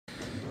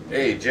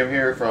Hey, Jim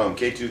here from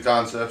K2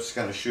 Concepts.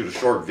 Going to shoot a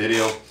short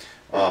video.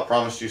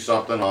 Promised you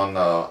something on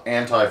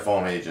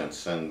anti-foam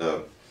agents, and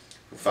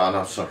we found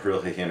out some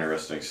really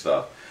interesting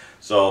stuff.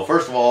 So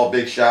first of all,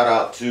 big shout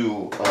out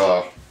to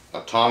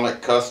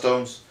Atomic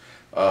Customs.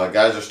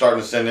 Guys are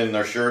starting to send in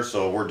their shirts,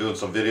 so we're doing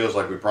some videos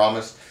like we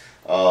promised.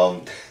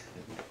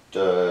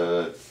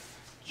 Jared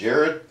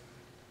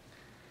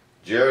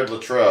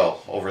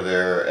Luttrell over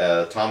there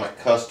at Atomic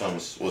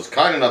Customs was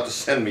kind enough to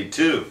send me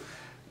two.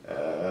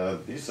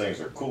 These things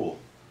are cool.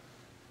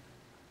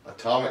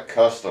 Atomic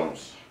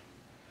Customs.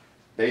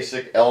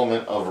 Basic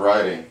element of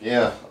writing.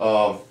 Yeah.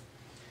 I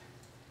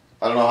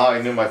don't know how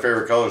he knew my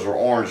favorite colors were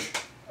orange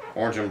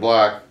and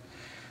black.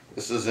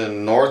 This is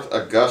in North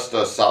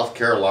Augusta, South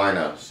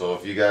Carolina. So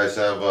if you guys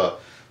have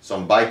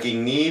some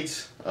biking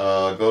needs,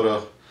 go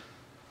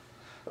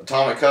to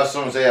Atomic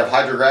Customs. They have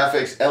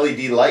hydrographics,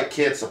 LED light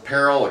kits,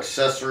 apparel,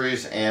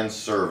 accessories, and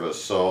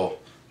service. So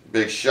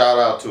big shout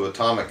out to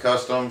Atomic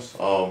Customs.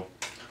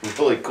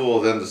 Really cool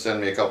of them to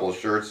send me a couple of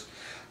shirts.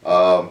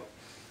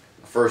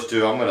 First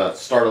two, I'm gonna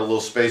start a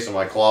little space in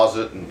my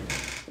closet, and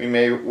we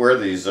may wear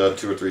these 2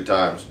 or 3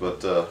 times.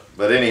 But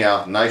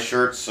anyhow, nice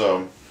shirts.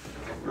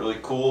 Really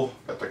cool.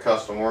 Got the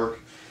custom work.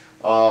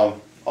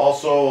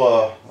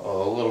 Also,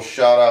 a little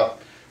shout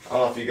out. I don't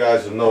know if you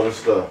guys have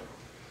noticed.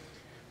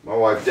 My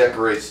wife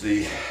decorates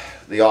the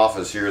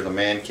office here, the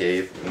man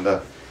cave,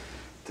 and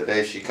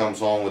today she comes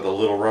home with a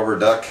little rubber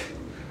duck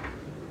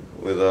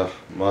with a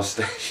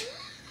mustache.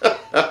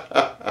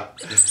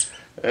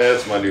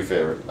 It's my new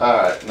favorite.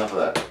 Alright, enough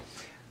of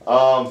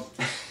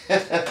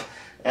that.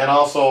 And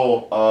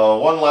also,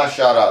 one last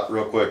shout out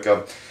real quick.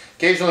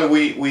 Occasionally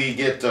we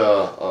get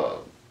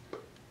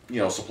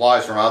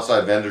supplies from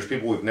outside vendors,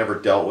 people we've never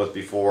dealt with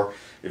before.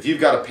 If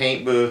you've got a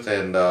paint booth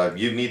and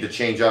you need to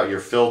change out your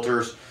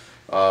filters,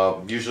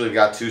 usually we've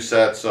got 2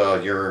 sets,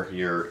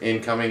 your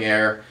incoming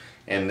air,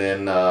 and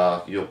then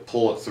you'll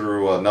pull it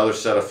through another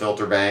set of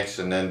filter banks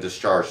and then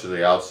discharge to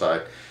the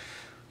outside.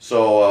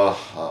 So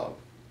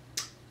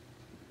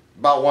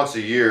about once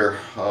a year,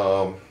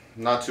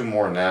 not too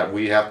more than that,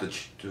 we have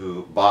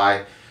to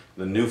buy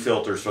the new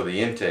filters for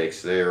the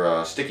intakes.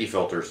 They're sticky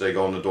filters. They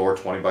go in the door,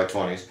 20 by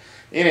 20s.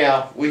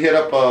 Anyhow, we hit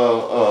up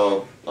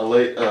a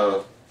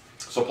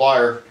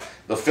supplier,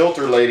 the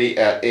filter lady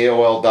at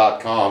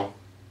AOL.com,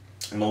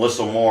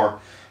 Melissa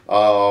Moore.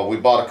 We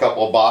bought a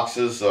couple of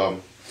boxes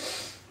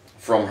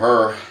from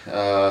her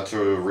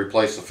to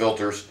replace the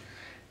filters,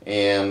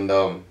 and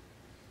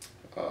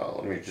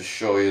let me just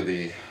show you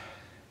the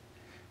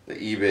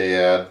eBay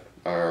ad,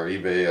 or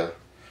eBay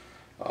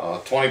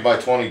 20 by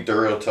 20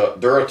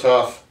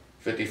 Duratough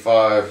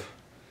 55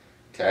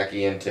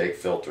 tacky intake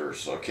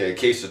filters. Okay,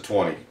 case of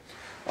 20. We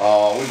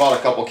bought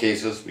a couple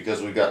cases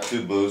because we got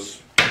 2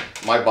 booths.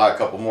 Might buy a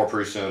couple more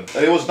pretty soon.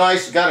 It was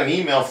nice. Got an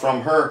email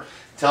from her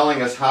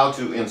telling us how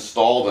to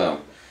install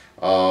them.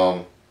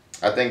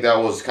 I think that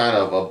was kind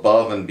of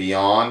above and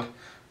beyond.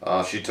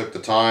 She took the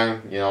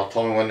time,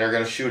 told me when they're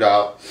going to shoot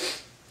out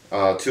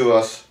to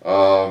us.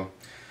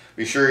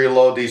 Be sure you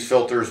load these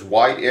filters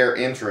white air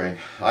entering.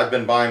 I've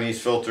been buying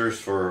these filters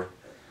for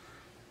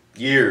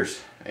years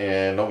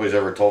and nobody's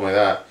ever told me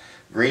that.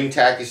 Green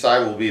tacky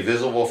side will be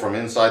visible from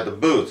inside the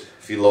booth.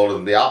 If you load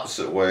them the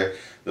opposite way,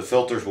 the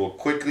filters will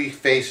quickly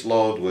face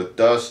load with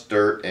dust,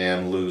 dirt,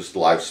 and lose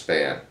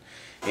lifespan.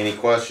 Any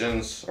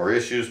questions or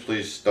issues,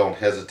 please don't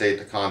hesitate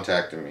to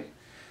contact me,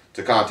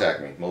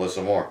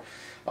 Melissa Moore.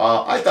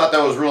 I thought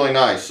that was really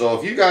nice. So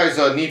if you guys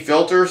need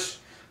filters,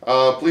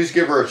 please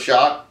give her a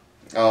shot.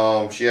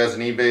 She has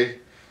an eBay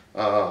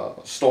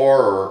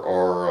store,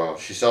 or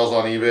she sells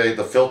on eBay,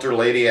 the filter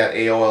lady at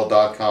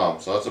AOL.com.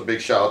 So that's a big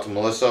shout out to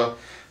Melissa.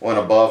 Went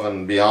above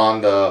and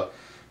beyond to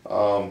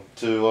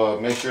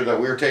make sure that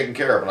we were taken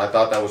care of, and I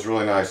thought that was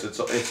really nice.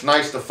 It's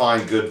nice to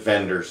find good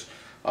vendors.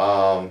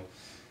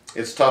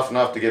 It's tough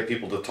enough to get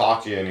people to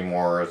talk to you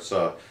anymore.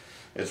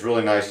 It's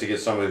really nice to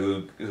get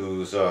somebody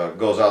who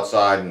goes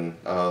outside and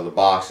the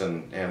box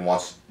and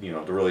wants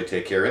to really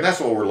take care. And that's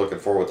what we're looking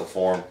for with the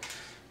forum,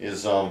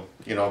 is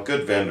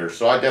good vendors.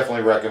 So I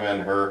definitely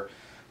recommend her.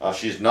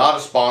 She's not a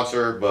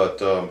sponsor,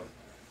 but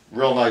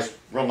real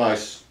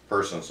nice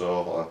person.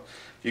 So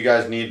if you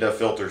guys need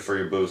filters for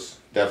your booths,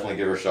 definitely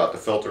give her a shot. The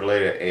filter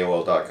lady at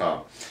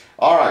AOL.com.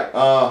 All right.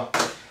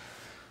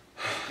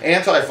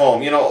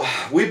 Anti-foam,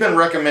 we've been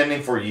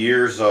recommending for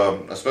years,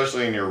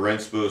 especially in your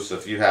rinse booths,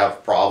 if you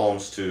have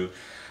problems, to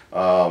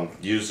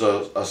use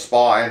a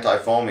spa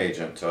anti-foam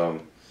agent.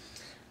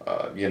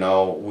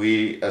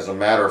 We, as a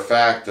matter of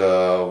fact,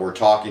 we're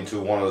talking to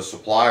one of the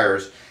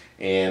suppliers,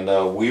 and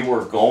we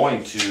were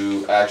going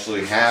to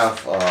actually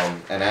have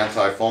an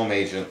anti-foam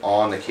agent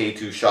on the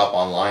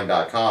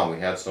K2shoponline.com. We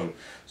had some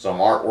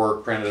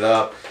artwork printed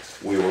up.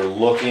 We were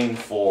looking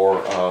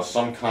for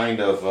some kind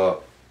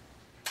of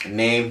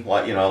name,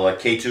 like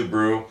K2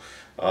 Brew,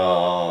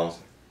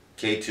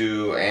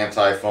 K2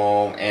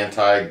 anti-foam,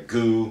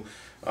 anti-goo.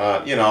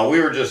 We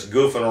were just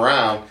goofing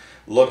around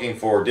looking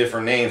for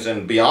different names,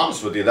 and to be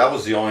honest with you, that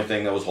was the only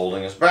thing that was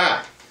holding us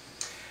back.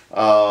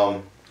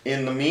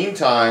 In the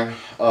meantime,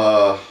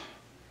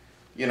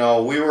 you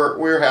know, we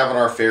were having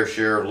our fair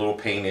share of little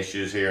paint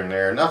issues here and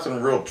there.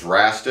 Nothing real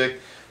drastic,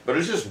 but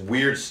it's just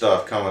weird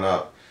stuff coming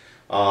up.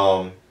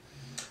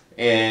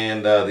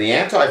 And the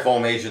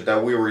anti-foam agent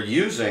that we were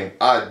using,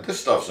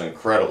 this stuff's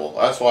incredible.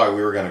 That's why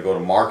we were going to go to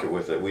market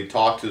with it. We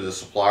talked to the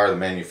supplier, the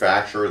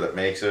manufacturer that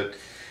makes it,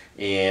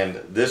 and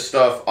this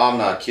stuff, I'm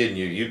not kidding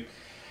you,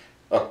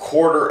 a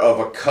quarter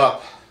of a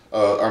cup,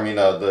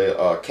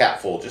 the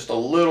capful, just a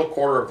little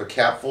quarter of a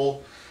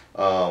capful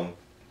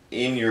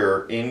in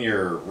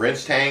your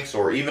rinse tanks,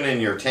 or even in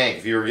your tank.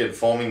 If you were getting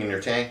foaming in your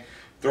tank,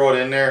 throw it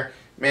in there.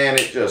 Man,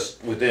 it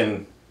just,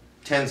 within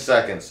 10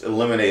 seconds,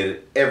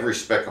 eliminated every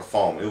speck of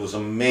foam. It was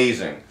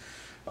amazing.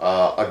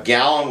 A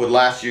gallon would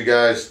last you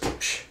guys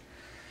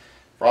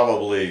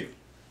probably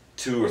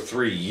 2 or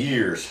 3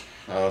 years.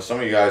 Some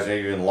of you guys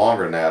maybe even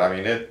longer than that. I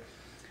mean,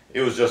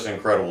 it was just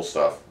incredible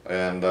stuff,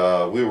 and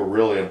we were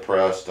really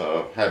impressed.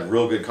 Had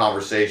real good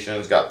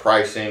conversations, got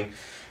pricing.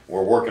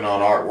 We're working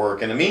on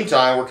artwork. In the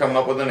meantime, we're coming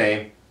up with a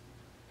name,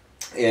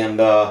 and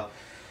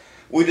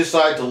we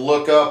decided to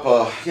look up,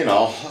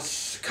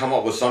 let's come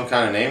up with some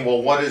kind of name.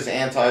 Well, what is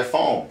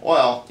anti-foam?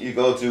 Well, you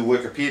go to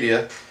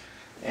Wikipedia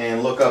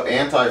and look up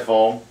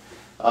anti-foam.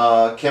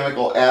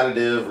 Chemical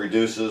additive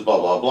reduces blah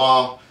blah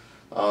blah.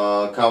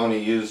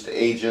 Commonly used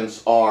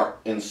agents are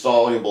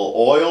insoluble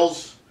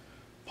oils,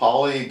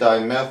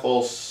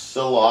 polydimethyl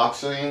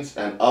siloxanes,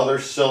 and other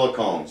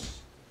silicones.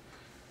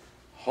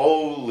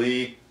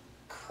 Holy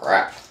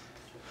crap.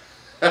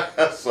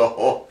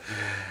 So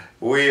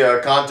we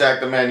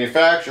contact the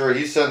manufacturer.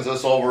 He sends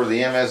us over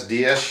the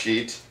MSDS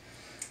sheet,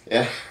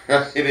 and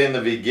right in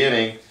the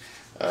beginning,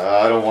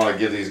 I don't want to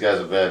give these guys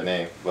a bad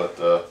name,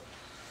 but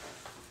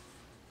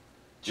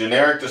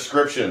generic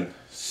description: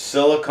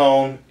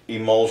 silicone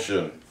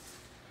emulsion.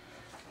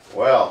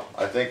 Well,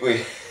 I think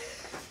we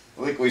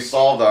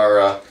solved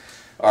our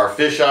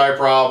fisheye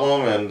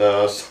problem and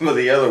some of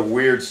the other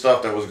weird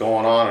stuff that was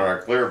going on in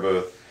our clear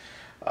booth.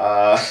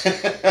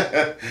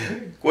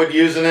 Quit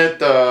using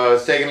it.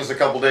 It's taken us a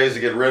couple days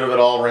to get rid of it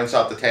all, rinse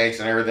out the tanks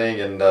and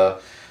everything, and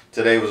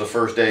today was the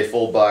first day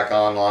full back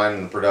online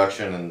in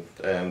production,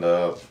 and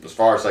as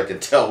far as I can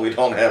tell, we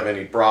don't have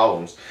any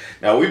problems.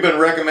 Now, we've been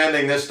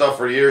recommending this stuff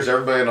for years.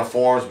 Everybody in the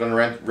forum's been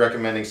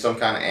recommending some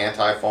kind of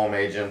anti-foam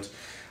agent.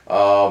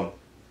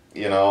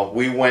 You know,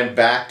 we went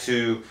back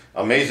to,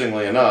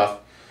 amazingly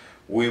enough,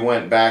 we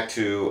went back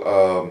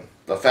to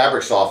the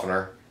fabric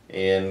softener,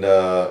 and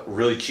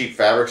really cheap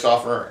fabric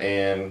softener,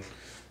 and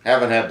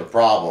haven't had the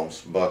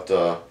problems. But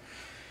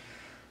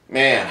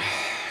man,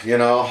 you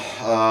know,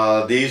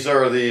 these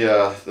are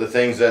the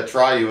things that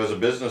try you as a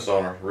business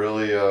owner,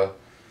 really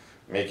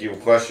make you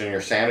question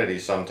your sanity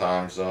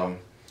sometimes.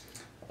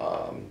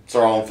 It's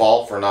our own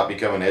fault for not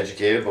becoming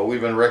educated, but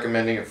we've been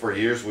recommending it for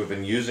years. We've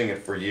been using it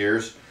for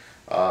years.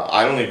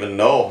 I don't even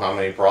know how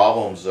many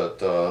problems that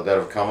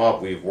have come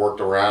up we've worked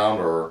around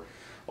or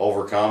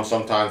overcome.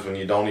 Sometimes when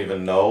you don't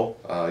even know,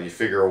 you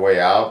figure a way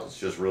out. It's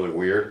just really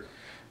weird.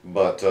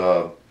 But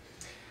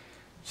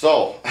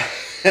so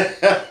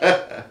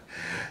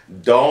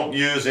don't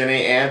use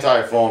any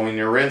anti-foam in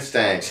your rinse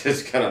tanks.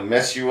 It's gonna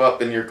mess you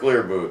up in your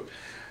clear booth.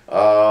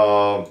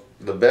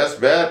 The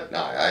best bet,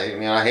 I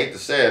mean, I hate to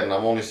say it, and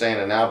I'm only saying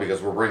it now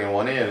because we're bringing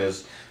one in,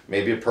 is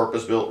maybe a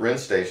purpose-built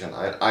rinse station.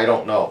 I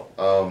don't know.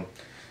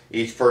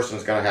 Each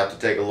person's going to have to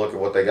take a look at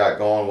what they got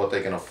going, what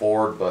they can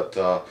afford, but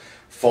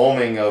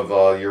foaming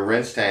of your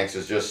rinse tanks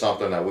is just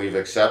something that we've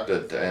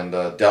accepted and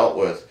dealt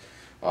with.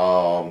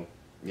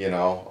 You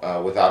know,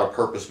 without a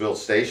purpose-built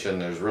station,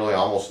 there's really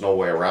almost no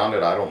way around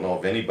it. I don't know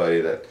of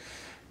anybody that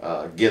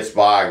gets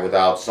by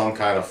without some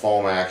kind of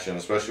foam action,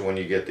 especially when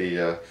you get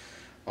the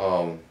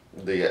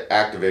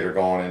activator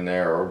going in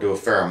there, or do a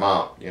fair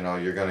amount. You know,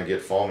 you're going to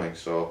get foaming.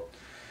 So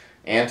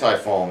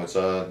anti-foam, it's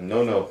a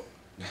no-no.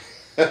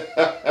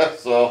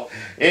 So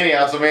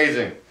anyhow, it's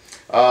amazing.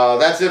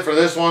 That's it for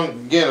this one.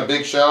 Again, a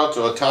big shout out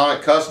to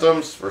Atomic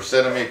Customs for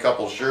sending me a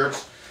couple of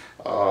shirts.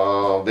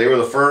 They were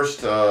the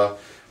first.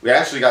 We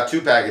actually got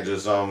 2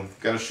 packages. I'm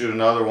gonna shoot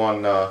another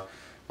one.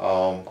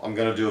 I'm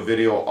gonna do a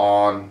video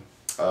on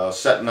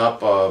setting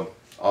up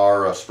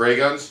our spray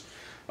guns.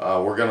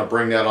 We're gonna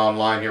bring that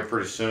online here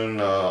pretty soon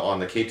on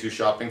the K2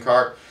 shopping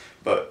cart,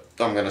 but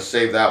I'm gonna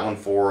save that one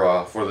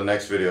for the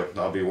next video.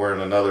 I'll be wearing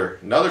another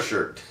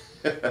shirt.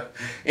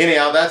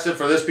 Anyhow, that's it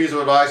for this piece of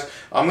advice.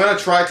 I'm going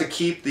to try to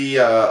keep the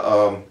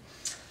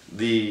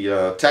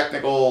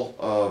technical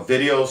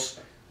videos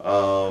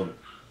on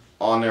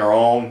their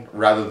own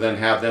rather than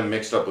have them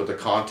mixed up with the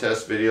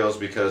contest videos,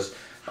 because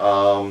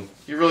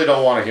you really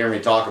don't want to hear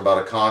me talk about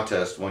a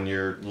contest when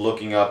you're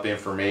looking up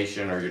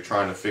information or you're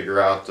trying to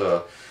figure out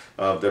the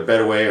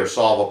better way or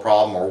solve a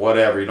problem or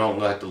whatever. You don't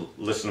have to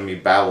listen to me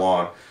babble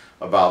on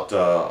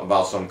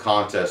about some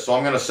contest. So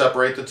I'm going to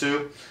separate the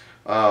two.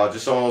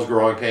 Just some of those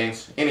growing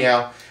pains.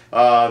 Anyhow,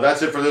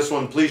 that's it for this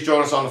one. Please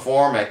join us on the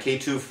forum at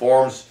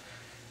K2Forums,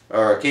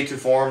 or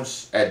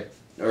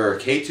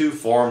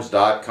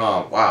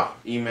K2Forums@K2Forums.com. Wow,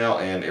 email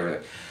and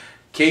everything.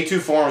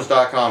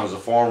 K2forums.com is a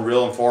forum,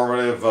 real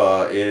informative.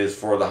 It is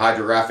for the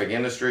hydrographic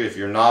industry. If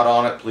you're not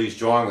on it, please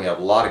join. We have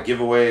a lot of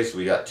giveaways.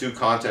 We got 2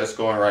 contests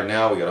going right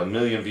now. We got 1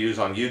 million views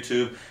on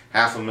YouTube,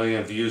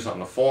 500,000 views on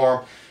the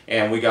forum,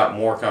 and we got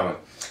more coming.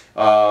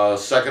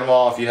 Second of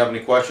all, if you have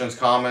any questions,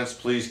 comments,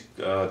 please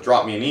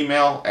drop me an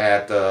email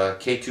at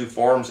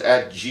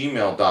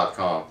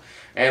k2forums@gmail.com.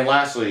 And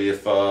lastly,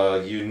 if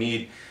you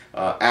need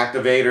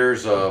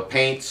activators,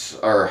 paints,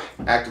 or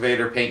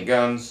activator paint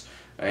guns,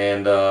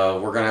 and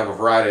we're going to have a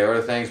variety of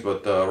other things,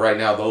 but right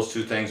now those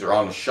 2 things are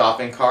on the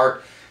shopping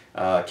cart,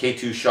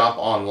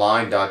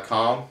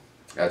 k2shoponline.com.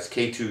 That's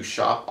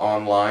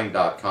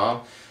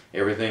k2shoponline.com.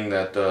 Everything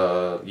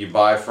that you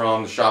buy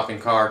from the shopping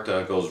cart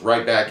goes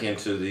right back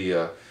into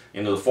the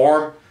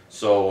forum.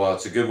 So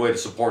it's a good way to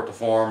support the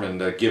forum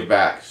and give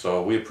back.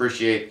 So we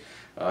appreciate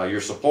your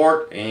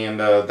support, and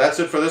that's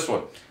it for this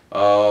one.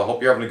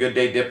 Hope you're having a good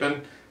day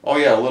dipping. Oh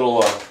yeah, a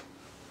little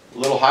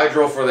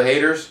hydro for the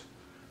haters.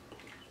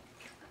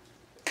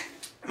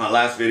 My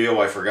last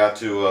video, I forgot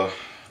to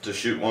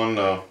shoot one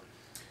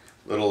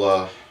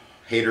little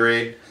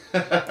haterade.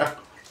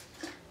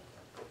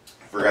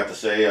 Forgot to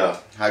say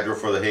hydro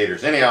for the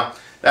haters. Anyhow,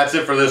 that's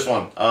it for this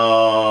one.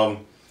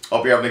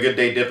 Hope you're having a good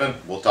day dipping.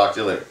 We'll talk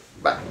to you later.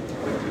 Bye.